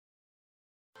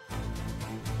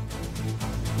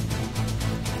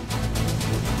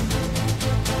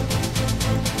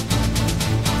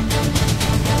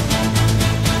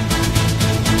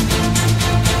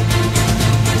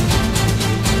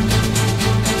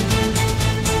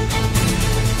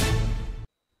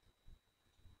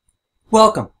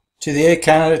Welcome to the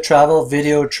ehCanada Travel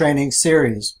video training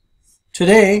series.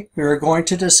 Today we are going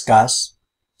to discuss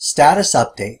status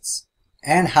updates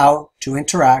and how to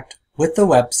interact with the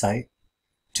website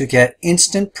to get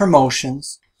instant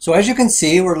promotions. So as you can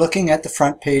see, we're looking at the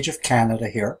front page of Canada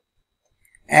here.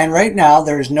 And right now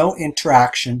there is no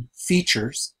interaction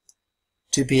features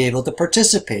to be able to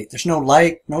participate. There's no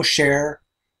like, no share,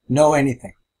 no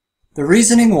anything. The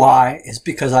reasoning why is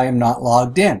because I am not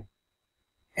logged in.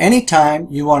 Anytime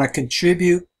you want to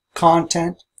contribute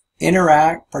content,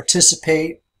 interact,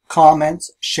 participate, comment,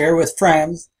 share with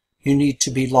friends, you need to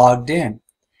be logged in.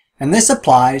 And this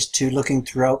applies to looking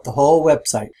throughout the whole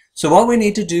website. So what we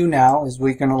need to do now is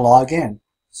we're going to log in.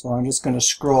 So I'm just going to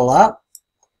scroll up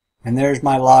and there's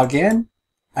my login.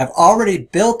 I've already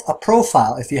built a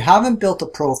profile. If you haven't built a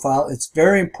profile, it's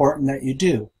very important that you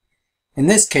do. In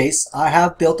this case, I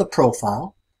have built a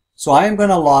profile. So I am going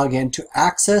to log in to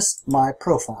access my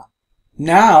profile.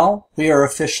 Now we are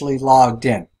officially logged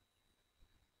in.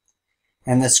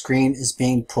 And the screen is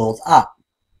being pulled up.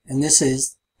 And this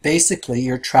is basically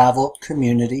your travel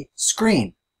community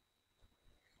screen.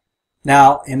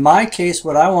 Now in my case,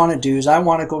 what I want to do is I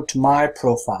want to go to my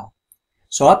profile.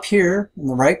 So up here in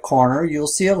the right corner, you'll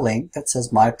see a link that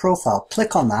says my profile.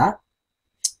 Click on that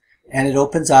and it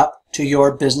opens up to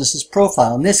your business's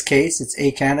profile. In this case, it's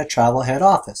ehCanada Travel Head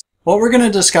Office. What we're going to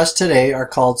discuss today are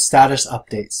called status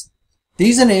updates.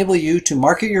 These enable you to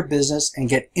market your business and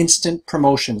get instant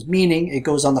promotions, meaning it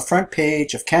goes on the front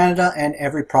page of Canada and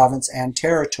every province and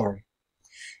territory.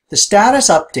 The status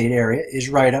update area is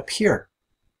right up here.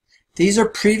 These are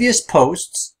previous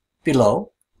posts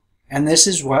below, and this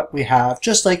is what we have,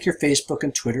 just like your Facebook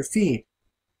and Twitter feed.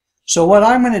 So what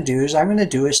I'm going to do is I'm going to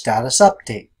do a status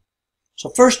update.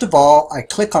 So first of all, I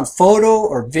click on photo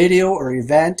or video or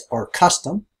event or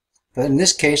custom. But in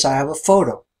this case, I have a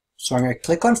photo. So I'm going to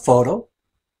click on photo.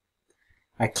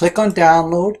 I click on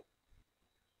download.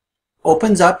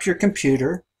 Opens up your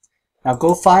computer. Now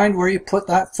go find where you put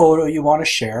that photo you want to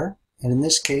share. And in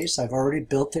this case, I've already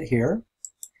built it here.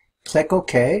 Click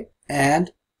OK.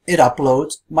 And it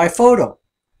uploads my photo.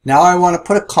 Now I want to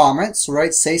put a comment. So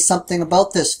say something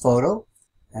about this photo.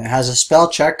 And it has a spell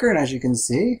checker. And as you can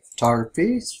see,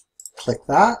 photography. Click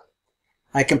that.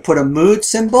 I can put a mood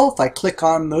symbol. If I click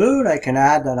on mood, I can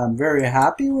add that I'm very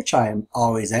happy, which I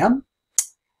always am.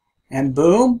 And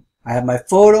boom, I have my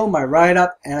photo, my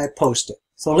write-up, and I post it.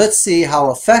 So let's see how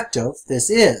effective this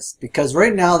is. Because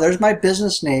right now, there's my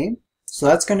business name. So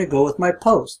that's going to go with my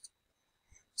post.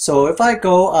 So if I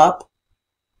go up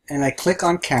and I click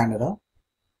on Canada,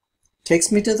 it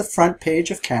takes me to the front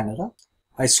page of Canada.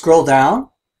 I scroll down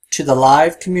to the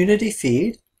live community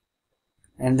feed.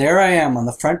 And there I am on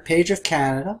the front page of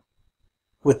Canada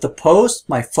with the post,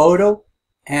 my photo,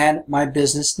 and my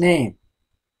business name.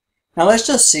 Now let's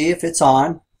just see if it's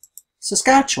on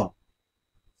Saskatchewan.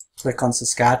 Click on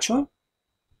Saskatchewan.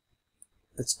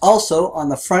 It's also on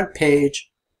the front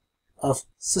page of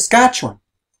Saskatchewan.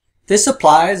 This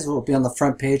applies, will be on the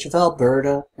front page of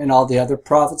Alberta and all the other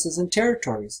provinces and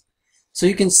territories. So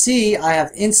you can see I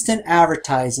have instant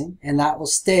advertising, and that will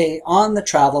stay on the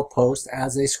travel post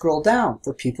as they scroll down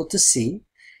for people to see.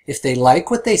 If they like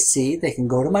what they see, they can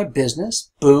go to my business.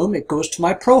 Boom, it goes to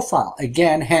my profile.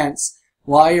 Again, hence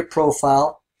why your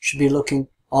profile should be looking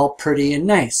all pretty and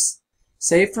nice.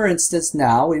 Say, for instance,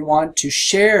 now we want to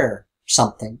share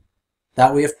something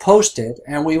that we have posted,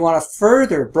 and we want to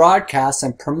further broadcast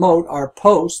and promote our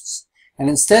posts. And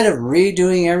instead of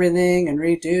redoing everything and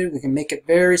redo, we can make it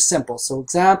very simple. So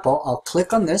example, I'll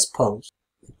click on this post.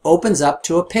 It opens up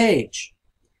to a page.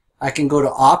 I can go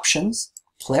to options,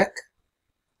 click,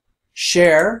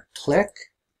 share, click.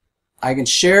 I can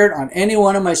share it on any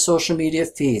one of my social media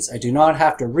feeds. I do not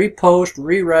have to repost,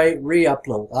 rewrite,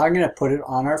 re-upload. I'm going to put it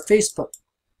on our Facebook.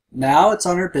 Now it's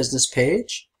on our business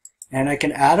page, and I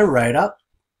can add a write-up.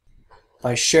 If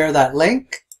I share that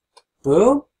link,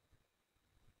 boom.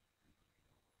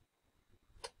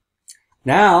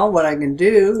 Now, what I can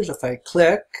do is if I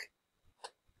click,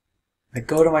 I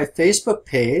go to my Facebook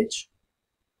page,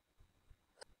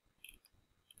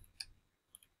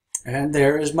 and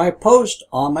there is my post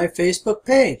on my Facebook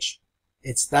page.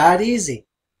 It's that easy.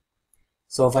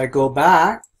 So if I go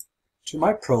back to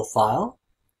my profile,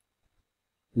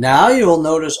 now you will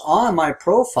notice on my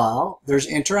profile, there's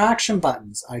interaction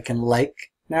buttons. I can like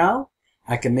now.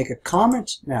 I can make a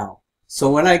comment now.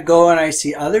 So when I go and I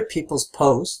see other people's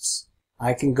posts,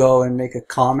 I can go and make a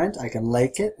comment, I can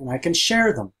like it, and I can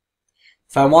share them.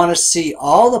 If I want to see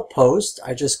all the posts,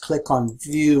 I just click on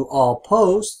View All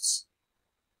Posts,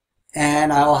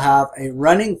 And I'll have a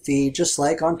running feed just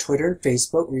like on Twitter and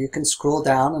Facebook where you can scroll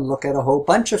down and look at a whole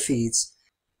bunch of feeds.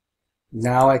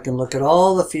 Now I can look at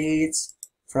all the feeds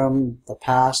from the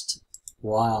past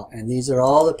while, and these are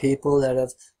all the people that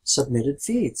have submitted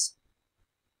feeds.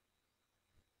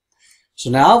 So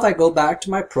now if I go back to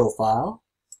my profile,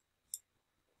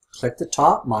 click the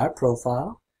top, my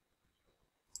profile,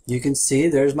 you can see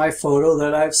there's my photo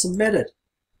that I've submitted.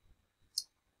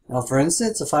 Now for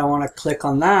instance, if I want to click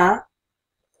on that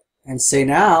and say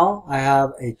now I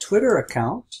have a Twitter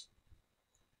account,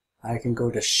 I can go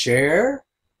to share,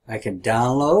 I can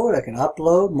download, I can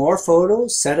upload more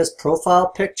photos, set as profile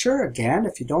picture. Again,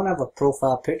 if you don't have a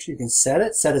profile picture, you can set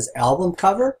as album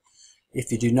cover.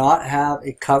 If you do not have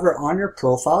a cover on your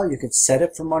profile, you can set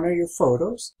it from one of your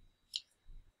photos.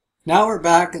 Now we're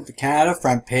back at the Canada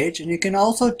front page, and you can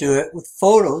also do it with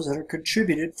photos that are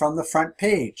contributed from the front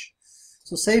page.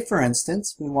 So say for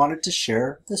instance, we wanted to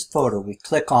share this photo. We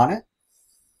click on it.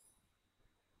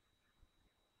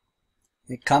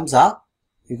 It comes up.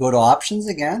 You go to options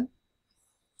again,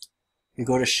 you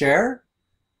go to share,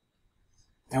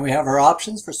 and we have our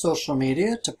options for social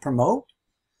media to promote.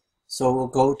 So we'll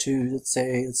go to, let's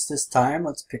say it's this time,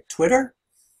 let's pick Twitter,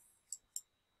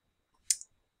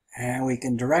 and we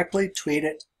can directly tweet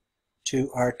it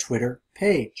to our Twitter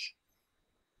page.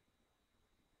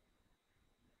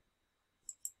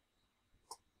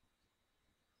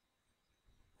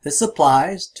 This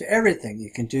applies to everything.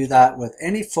 You can do that with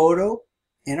any photo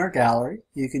in our gallery.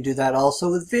 You can do that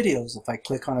also with videos. If I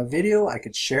click on a video, I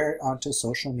could share it onto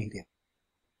social media.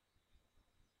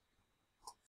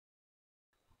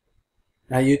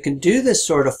 Now you can do this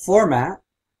sort of format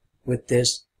with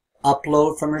this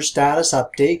upload from your status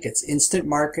update. It's instant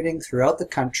marketing throughout the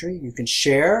country. You can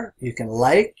share, you can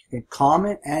like, you can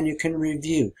comment, and you can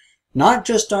review. Not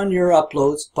just on your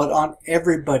uploads, but on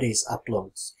everybody's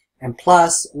uploads. And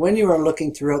plus, when you are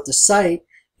looking throughout the site,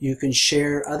 you can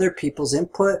share other people's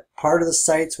input, part of the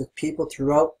sites with people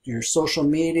throughout your social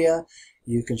media.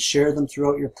 You can share them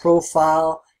throughout your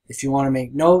profile. If you want to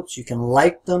make notes, you can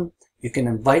like them. You can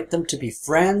invite them to be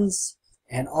friends.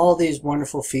 And all these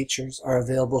wonderful features are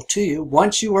available to you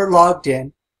once you are logged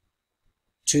in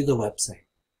to the website.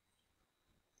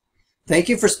 Thank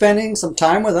you for spending some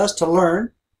time with us to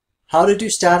learn how to do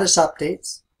status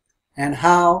updates and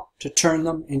how to turn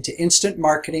them into instant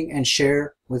marketing and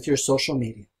share with your social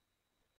media.